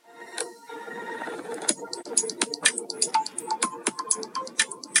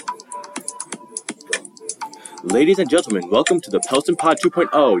Ladies and gentlemen, welcome to the Pellston Pod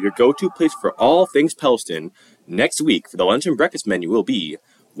 2.0, your go-to place for all things Pellston. Next week, for the lunch and breakfast menu will be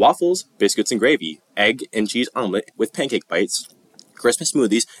waffles, biscuits and gravy, egg and cheese omelet with pancake bites, Christmas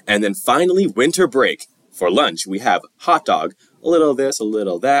smoothies, and then finally winter break. For lunch, we have hot dog, a little of this, a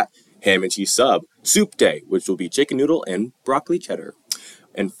little of that, ham and cheese sub, soup day, which will be chicken noodle and broccoli cheddar.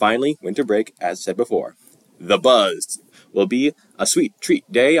 And finally, winter break, as said before. The Buzz will be a sweet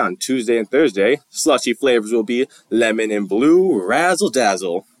treat day on Tuesday and Thursday. Slushy flavors will be lemon and blue, razzle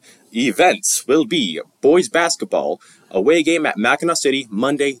dazzle. Events will be boys basketball, away game at Mackinac City,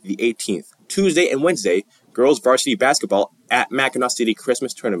 Monday the 18th. Tuesday and Wednesday, girls varsity basketball at Mackinac City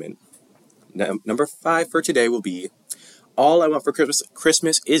Christmas tournament. Number 5 for today will be All I Want for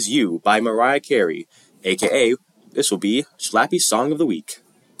Christmas Is You by Mariah Carey, aka this will be Schlappy's Song of the Week.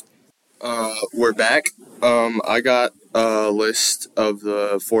 We're back. I got a list of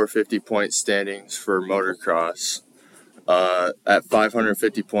the 450-point standings for motocross. At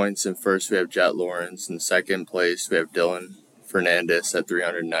 550 points in first, we have Jet Lawrence. In second place, we have Dylan Fernandez at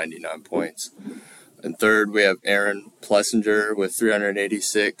 399 points. In third, we have Aaron Plessinger with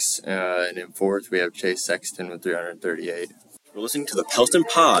 386. And in fourth, we have Chase Sexton with 338. We're listening to the Pellston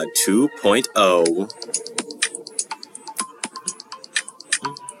Pod 2.0.